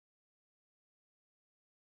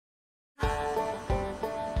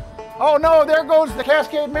Oh no, there goes the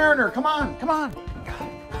Cascade Mariner. Come on, come on. God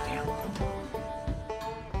damn.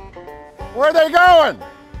 Where are they going?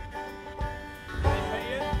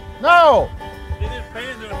 No.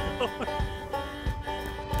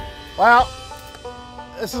 Well,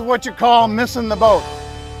 this is what you call missing the boat.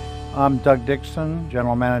 I'm Doug Dixon,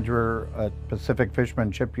 General Manager at Pacific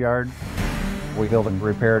Fishermen Shipyard. We build and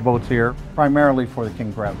repair boats here, primarily for the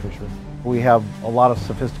king crab fisher. We have a lot of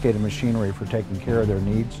sophisticated machinery for taking care of their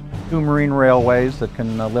needs. 2 marine railways that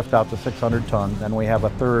can lift out to 600 tons, and we have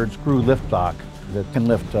a 3rd screw lift dock that can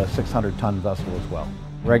lift a 600-ton vessel as well.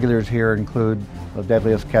 Regulars here include the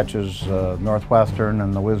Deadliest Catches, Northwestern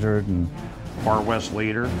and the Wizard, and Far West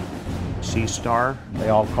Leader, Sea Star. They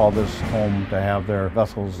all call this home to have their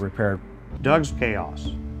vessels repaired. Doug's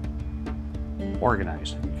chaos.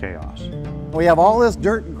 Organized chaos. We have all this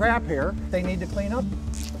dirt and crap here they need to clean up.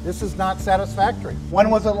 This is not satisfactory. When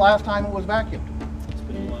was the last time it was vacuumed? It's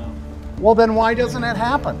been a while. Well, then why doesn't it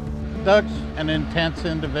happen? Doug's an intense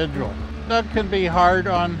individual. Doug can be hard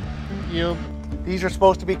on you. These are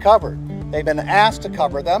supposed to be covered. They've been asked to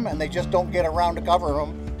cover them and they just don't get around to covering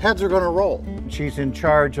them. Heads are gonna roll. She's in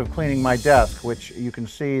charge of cleaning my desk, which you can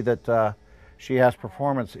see that she has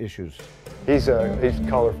performance issues. He's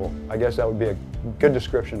colorful. I guess that would be a good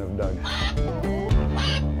description of Doug.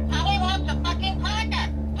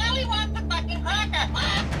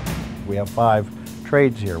 We have 5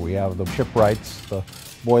 trades here. We have the shipwrights, the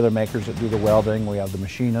boiler makers that do the welding, we have the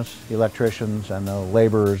machinists, the electricians, and the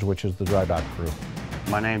laborers, which is the dry dock crew.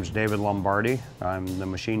 My name's David Lombardi. I'm the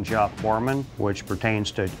machine shop foreman, which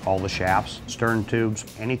pertains to all the shafts, stern tubes,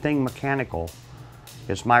 anything mechanical.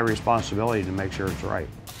 It's my responsibility to make sure it's right.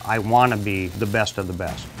 I want to be the best of the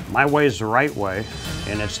best. My way is the right way,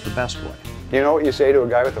 and it's the best way. You know what you say to a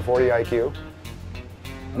guy with a 40 IQ?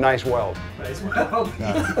 Nice weld. Nice weld.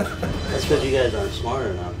 That's because you guys aren't smart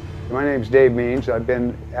enough. My name's Dave Means. I've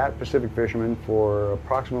been at Pacific Fishermen for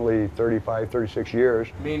approximately 35, 36 years.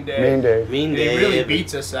 Mean Dave. Mean Dave. Mean He Dave. really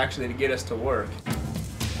beats us actually to get us to work.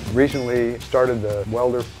 Recently started the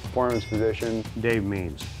welder performance position. Dave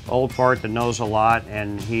Means. Old fart that knows a lot,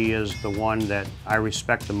 and he is the one that I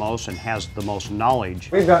respect the most and has the most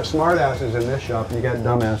knowledge. We've got smart asses in this shop and you got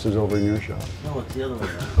dumb asses over in your shop. No, it's the other way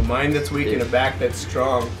around. A mind that's weak and a back that's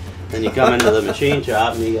strong. Then you come into the machine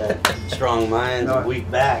shop and you got strong minds and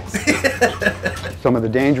weak backs. Some of the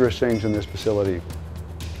dangerous things in this facility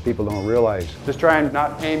people don't realize. Just try and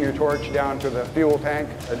not aim your torch down to the fuel tank.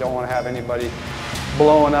 I don't want to have anybody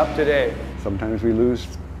blowing up today. Sometimes we lose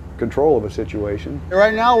control of a situation.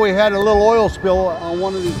 Right now we had a little oil spill on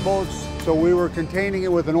one of these boats, so we were containing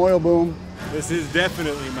it with an oil boom. This is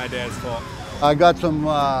definitely my dad's fault. I got some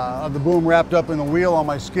of the boom wrapped up in the wheel on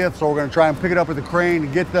my skiff, so we're going to try and pick it up with the crane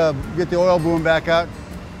and get the oil boom back out.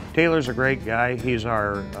 Taylor's a great guy. He's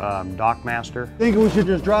our dock master. I think we should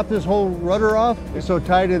just drop this whole rudder off. It's so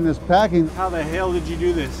tight in this packing. How the hell did you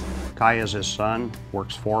do this? Kai is his son,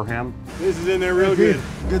 works for him. This is in there real good.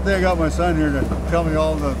 Good thing I got my son here to tell me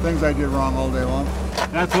all the things I did wrong all day long.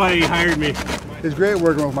 That's why he hired me. It's great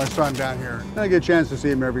working with my son down here. I get a chance to see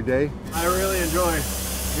him every day. I really enjoy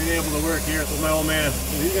being able to work here with my old man.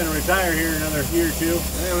 He's going to retire here in another year or two.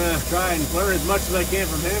 I'm going to try and learn as much as I can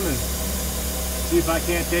from him and see if I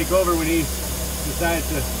can't take over when he decides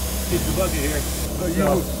to kick the bucket here.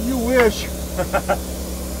 You wish.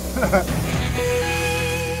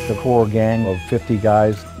 The core gang of 50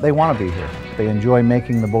 guys, they want to be here. They enjoy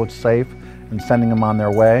making the boats safe and sending them on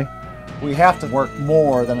their way. We have to work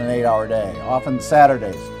more than an 8-hour day, often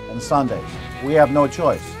Saturdays and Sundays. We have no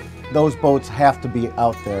choice. Those boats have to be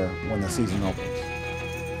out there when the season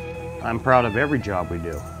opens. I'm proud of every job we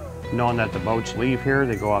do. Knowing that the boats leave here,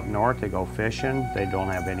 they go up north, they go fishing, they don't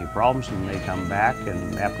have any problems, and they come back,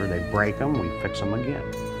 and after they break them, we fix them again.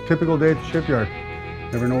 Typical day at the shipyard.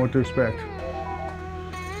 Never know what to expect.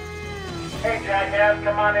 Hey, jackass,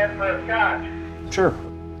 come on in for a scotch. Sure.